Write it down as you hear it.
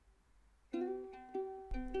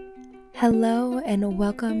Hello, and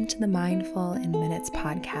welcome to the Mindful in Minutes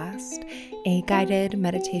podcast, a guided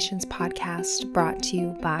meditations podcast brought to you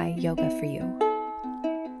by Yoga for You.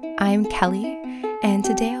 I'm Kelly, and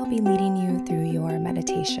today I'll be leading you through your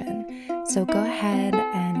meditation. So go ahead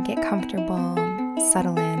and get comfortable,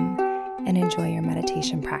 settle in, and enjoy your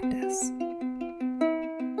meditation practice.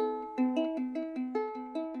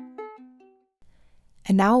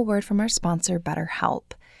 And now a word from our sponsor,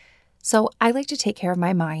 BetterHelp. So I like to take care of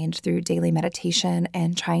my mind through daily meditation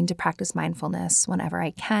and trying to practice mindfulness whenever I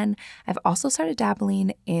can. I've also started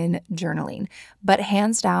dabbling in journaling, but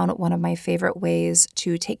hands down, one of my favorite ways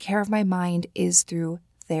to take care of my mind is through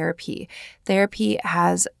therapy. Therapy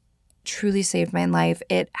has truly saved my life.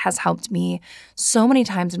 It has helped me so many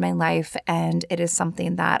times in my life, and it is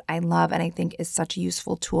something that I love and I think is such a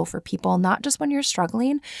useful tool for people, not just when you're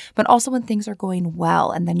struggling, but also when things are going well,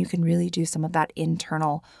 and then you can really do some of that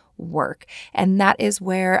internal work. And that is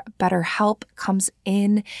where BetterHelp comes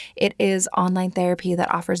in. It is online therapy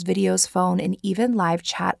that offers videos, phone, and even live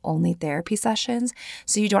chat only therapy sessions.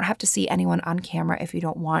 So you don't have to see anyone on camera if you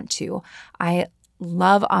don't want to. I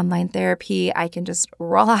love online therapy. I can just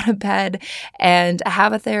roll out of bed and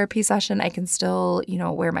have a therapy session. I can still,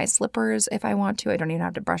 wear my slippers if I want to. I don't even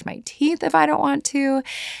have to brush my teeth if I don't want to.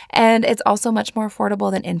 And it's also much more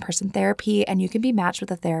affordable than in-person therapy. And you can be matched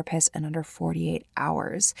with a therapist in under 48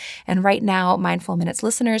 hours. And right now, Mindful Minutes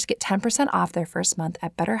listeners get 10% off their first month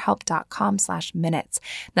at betterhelp.com/minutes.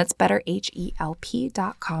 That's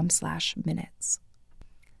betterhelp.com/minutes.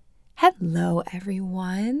 Hello,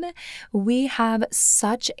 everyone. We have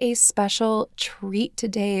such a special treat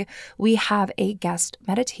today. We have a guest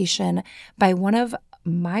meditation by one of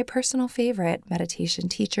my personal favorite meditation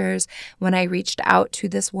teachers. When I reached out to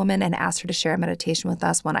this woman and asked her to share a meditation with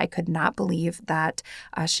us, I could not believe that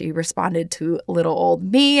she responded to little old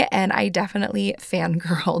me, and I definitely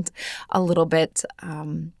fangirled a little bit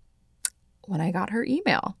when I got her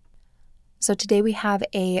email. So today we have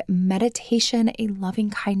a meditation, a loving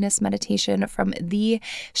kindness meditation from the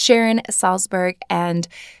Sharon Salzberg, and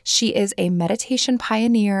she is a meditation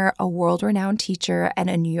pioneer, a world-renowned teacher, and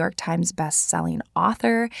a New York Times best-selling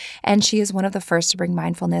author. And she is one of the first to bring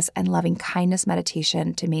mindfulness and loving kindness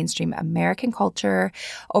meditation to mainstream American culture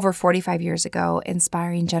over 45 years ago,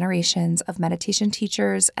 inspiring generations of meditation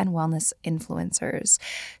teachers and wellness influencers.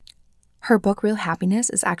 Her book, Real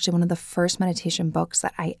Happiness, is actually one of the first meditation books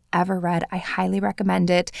that I ever read. I highly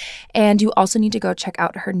recommend it. And you also need to go check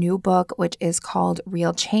out her new book, which is called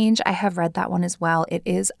Real Change. I have read that one as well. It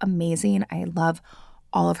is amazing. I love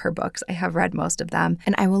all of her books. I have read most of them.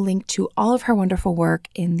 And I will link to all of her wonderful work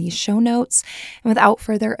in the show notes. And without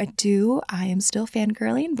further ado, I am still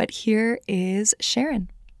fangirling, but here is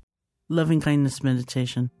Sharon. Loving kindness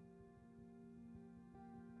meditation.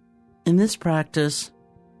 In this practice,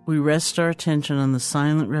 we rest our attention on the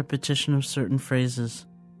silent repetition of certain phrases.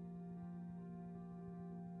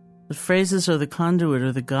 The phrases are the conduit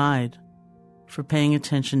or the guide for paying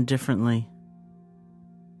attention differently.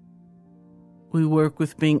 We work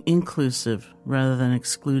with being inclusive rather than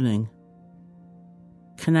excluding,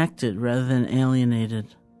 connected rather than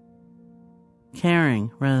alienated, caring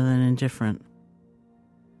rather than indifferent.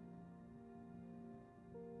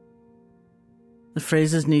 The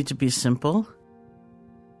phrases need to be simple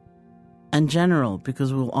and general,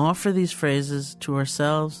 because we'll offer these phrases to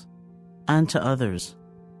ourselves and to others,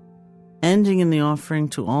 ending in the offering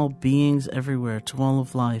to all beings everywhere, to all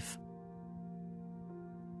of life.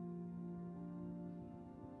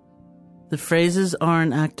 The phrases are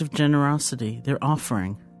an act of generosity. They're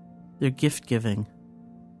offering. They're gift-giving.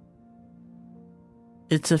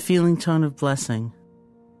 It's a feeling tone of blessing.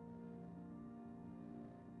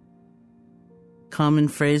 Common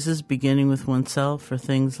phrases beginning with oneself are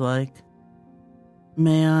things like,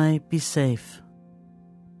 may I be safe,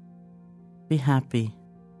 be happy,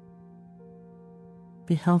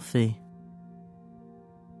 be healthy,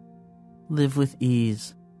 live with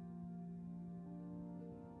ease.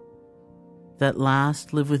 That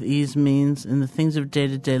last, live with ease, means in the things of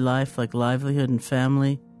day-to-day life like livelihood and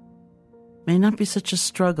family, may not be such a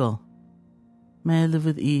struggle. May I live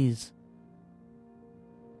with ease.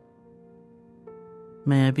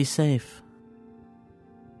 May I be safe,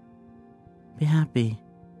 be happy,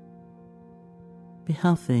 be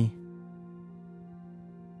healthy,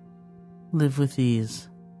 live with ease.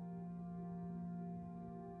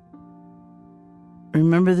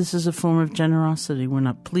 Remember, this is a form of generosity. We're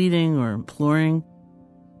not pleading or imploring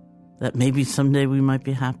that maybe someday we might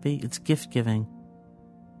be happy. It's gift-giving.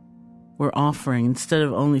 We're offering, instead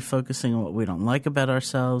of only focusing on what we don't like about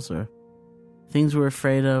ourselves or things we're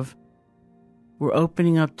afraid of, we're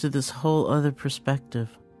opening up to this whole other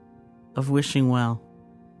perspective. of wishing well.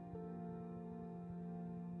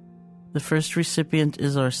 The first recipient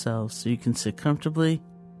is ourselves, so you can sit comfortably,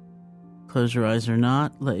 close your eyes or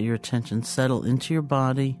not, let your attention settle into your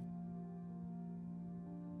body.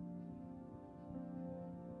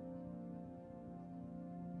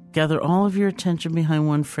 Gather all of your attention behind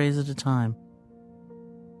one phrase at a time.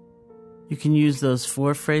 You can use those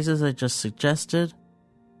 4 phrases I just suggested,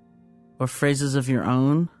 or phrases of your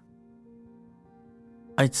own.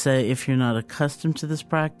 I'd say if you're not accustomed to this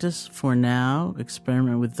practice, for now,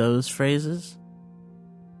 experiment with those phrases,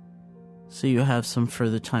 so you have some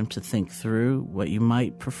further time to think through what you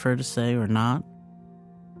might prefer to say or not.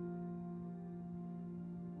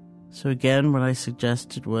 So again, what I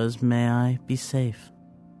suggested was, may I be safe,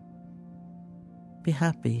 be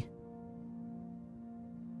happy,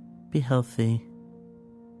 be healthy,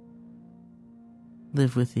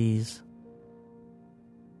 live with ease.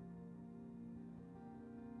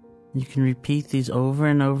 You can repeat these over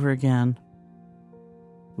and over again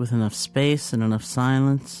with enough space and enough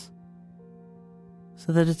silence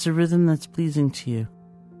so that it's a rhythm that's pleasing to you.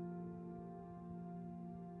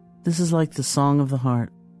 This is like the song of the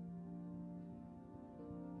heart.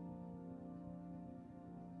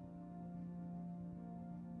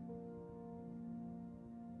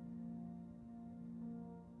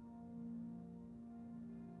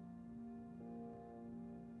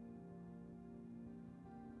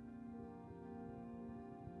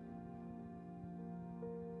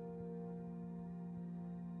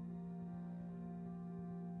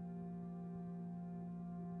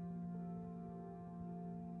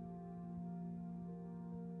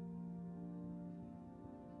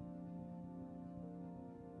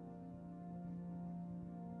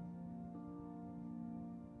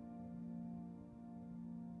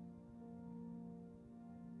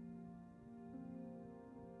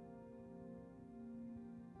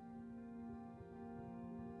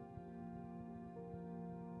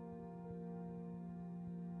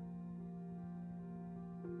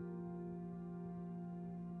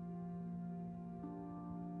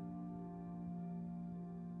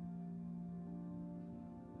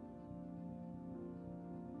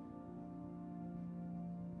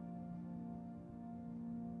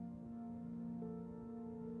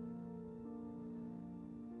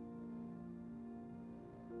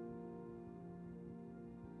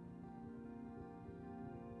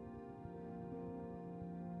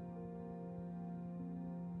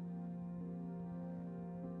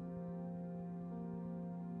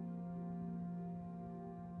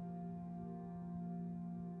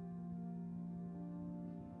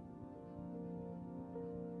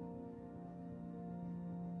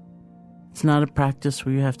 It's not a practice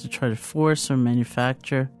where you have to try to force or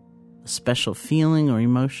manufacture a special feeling or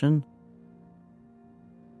emotion.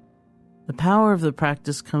 The power of the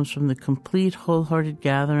practice comes from the complete wholehearted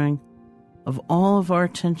gathering of all of our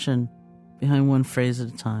attention behind one phrase at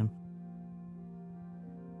a time.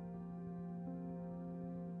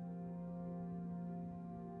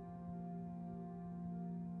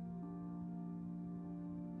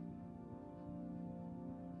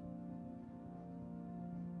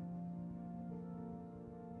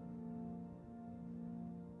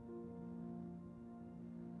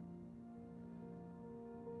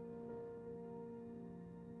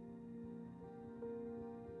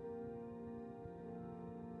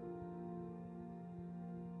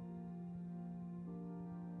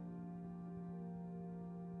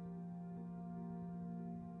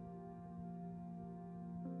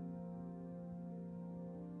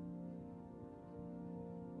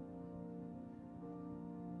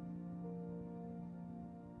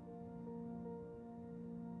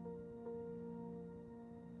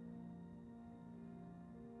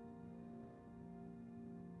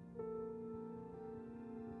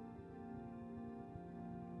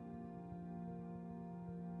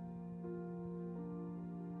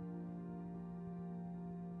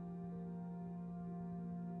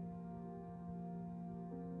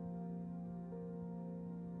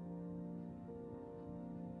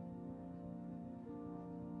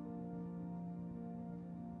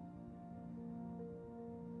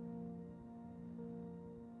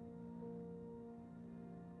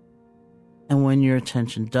 And when your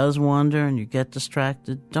attention does wander and you get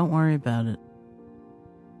distracted, don't worry about it.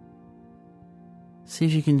 See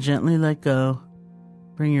if you can gently let go,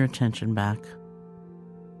 bring your attention back.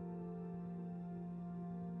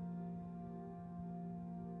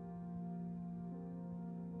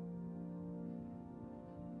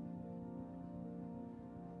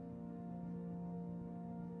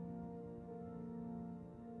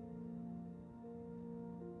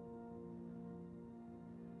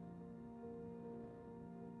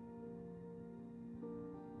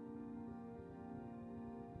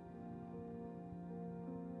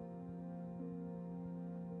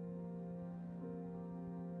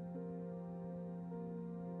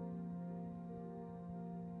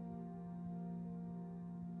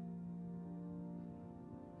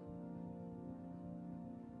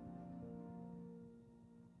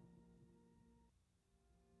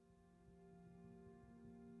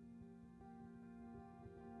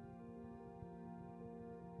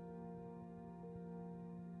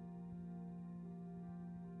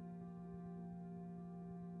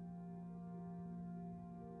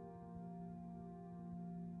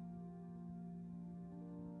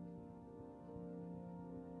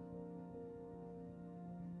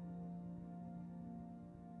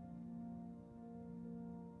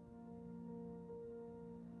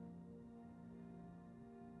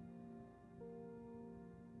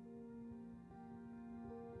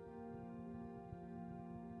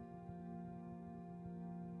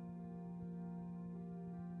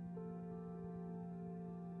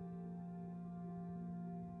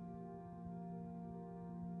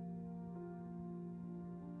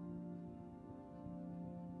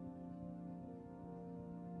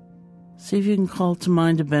 See if you can call to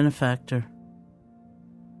mind a benefactor.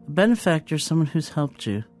 A benefactor is someone who's helped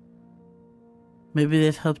you. Maybe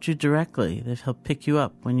they've helped you directly. They've helped pick you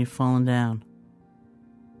up when you've fallen down.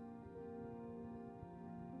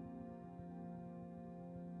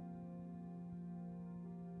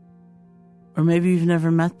 Or maybe you've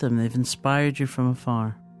never met them. They've inspired you from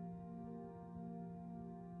afar.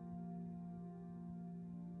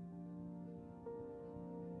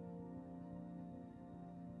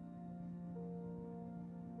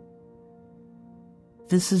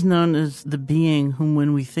 This is known as the being whom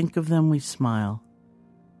when we think of them, we smile.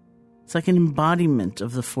 It's like an embodiment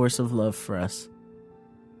of the force of love for us.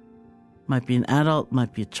 Might be an adult,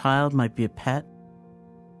 might be a child, might be a pet.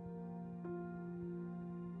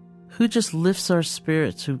 Who just lifts our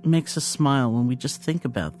spirits, who makes us smile when we just think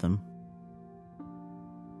about them.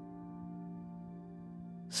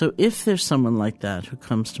 So if there's someone like that who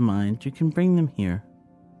comes to mind, you can bring them here.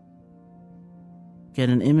 Get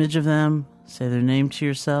an image of them, say their name to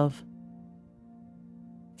yourself,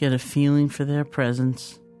 get a feeling for their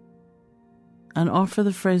presence, and offer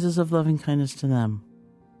the phrases of loving kindness to them.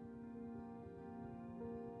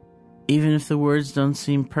 Even if the words don't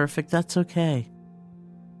seem perfect, that's okay.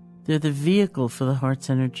 They're the vehicle for the heart's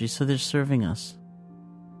energy, so they're serving us.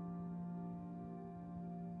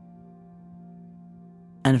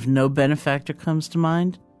 And if no benefactor comes to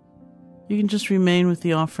mind, you can just remain with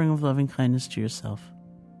the offering of loving kindness to yourself.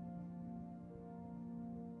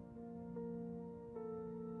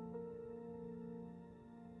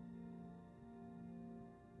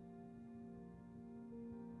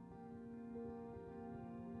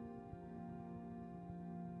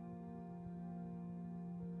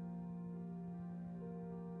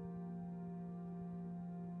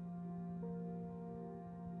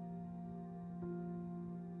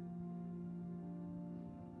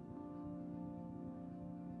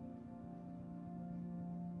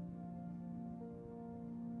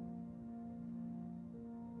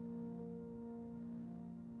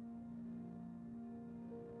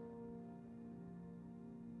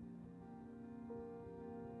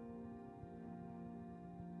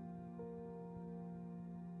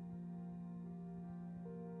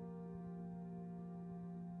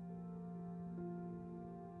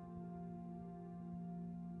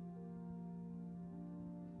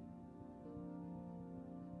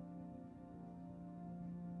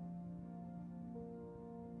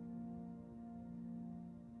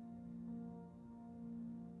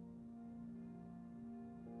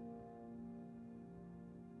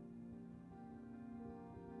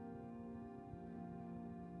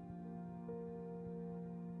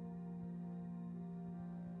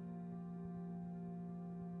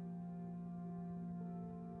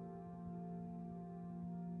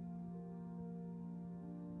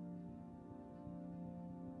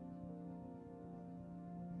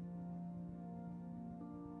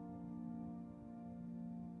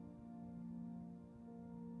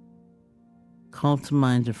 Call to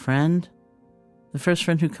mind a friend, the first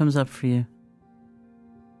friend who comes up for you.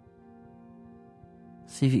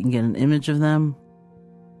 See if you can get an image of them.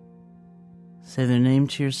 Say their name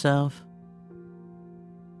to yourself.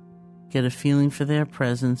 Get a feeling for their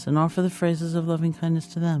presence and offer the phrases of loving kindness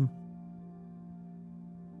to them.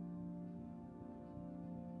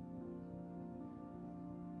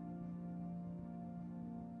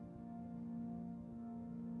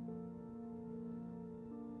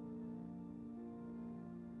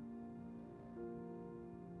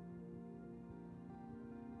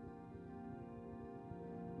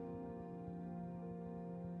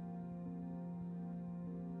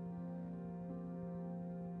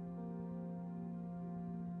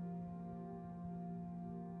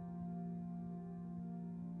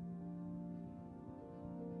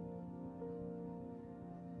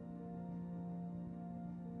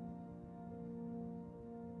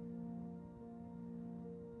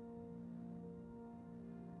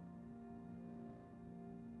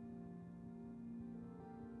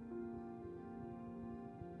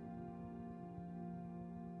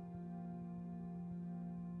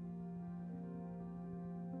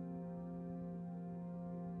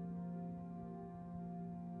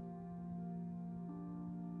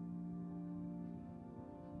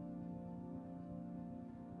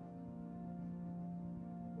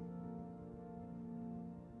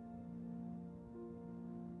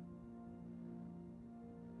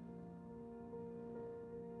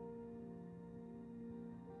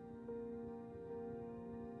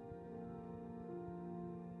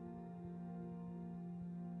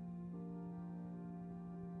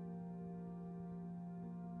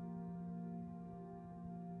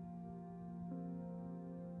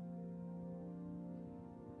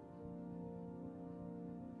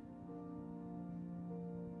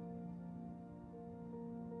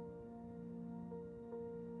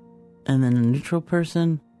 And then a neutral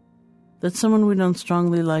person, that's someone we don't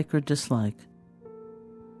strongly like or dislike.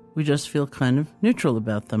 We just feel kind of neutral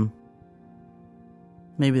about them.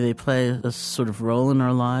 Maybe they play a sort of role in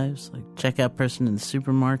our lives, like checkout person in the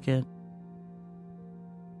supermarket,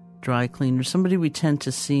 dry cleaner, somebody we tend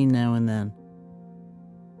to see now and then.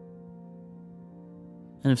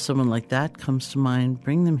 And if someone like that comes to mind,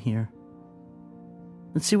 bring them here.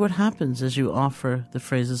 And see what happens as you offer the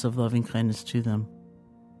phrases of loving kindness to them.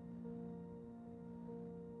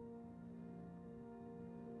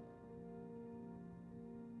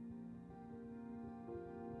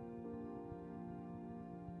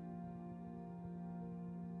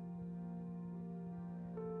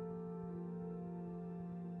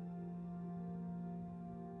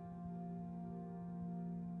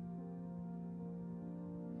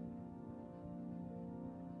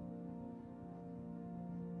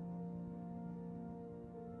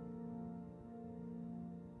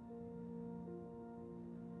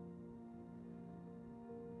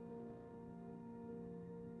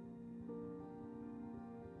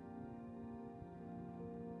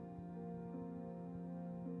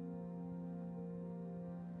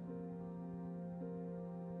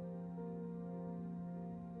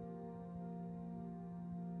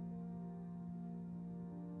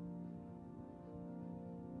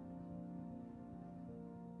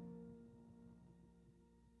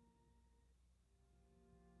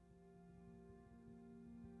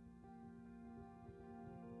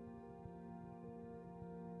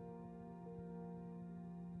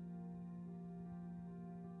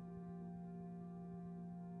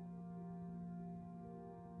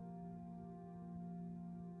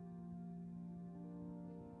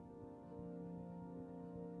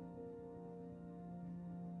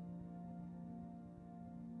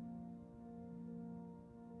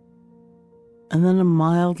 And then a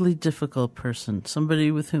mildly difficult person, somebody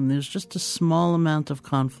with whom there's just a small amount of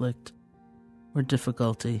conflict or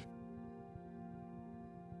difficulty.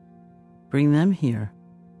 Bring them here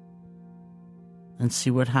and see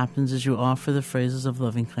what happens as you offer the phrases of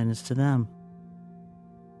loving kindness to them.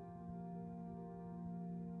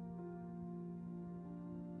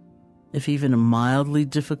 If even a mildly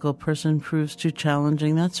difficult person proves too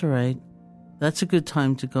challenging, that's all right. That's a good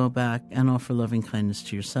time to go back and offer loving kindness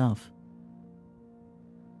to yourself.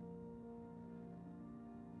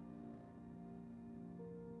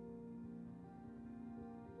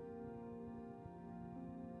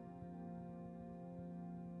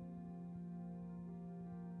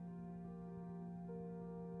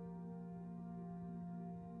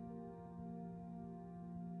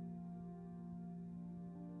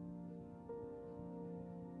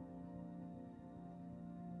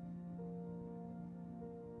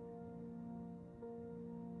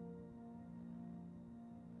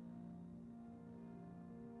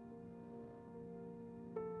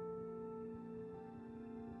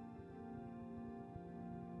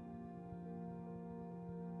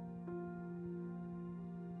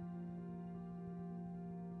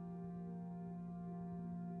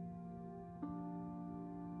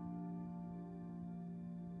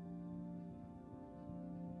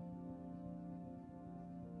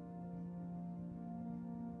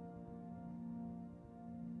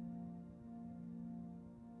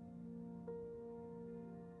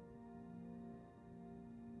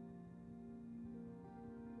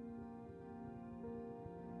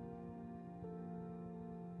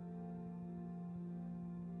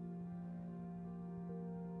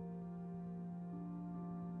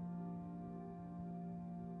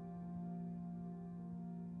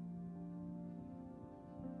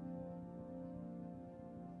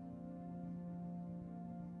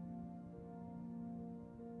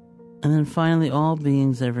 And then finally, all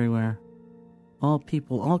beings everywhere, all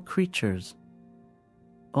people, all creatures,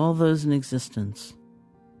 all those in existence,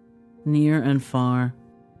 near and far,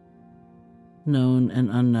 known and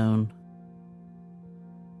unknown.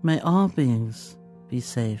 May all beings be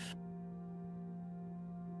safe,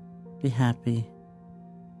 be happy,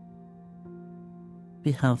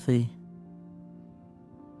 be healthy,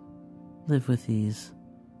 live with ease.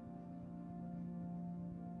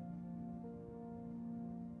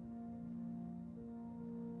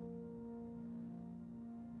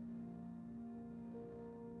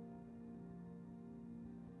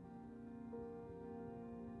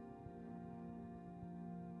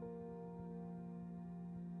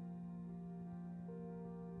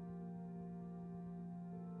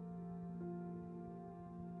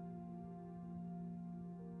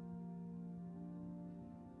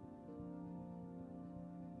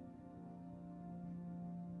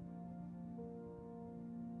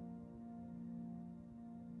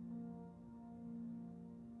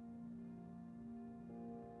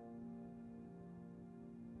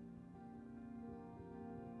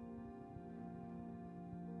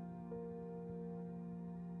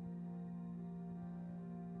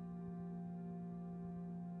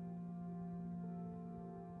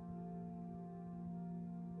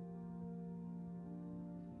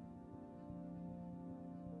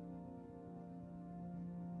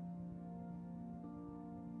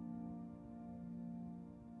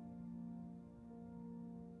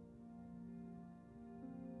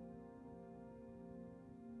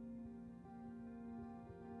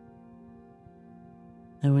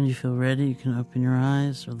 And when you feel ready, you can open your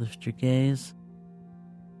eyes or lift your gaze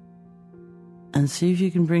and see if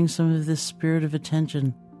you can bring some of this spirit of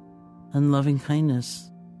attention and loving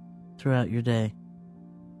kindness throughout your day.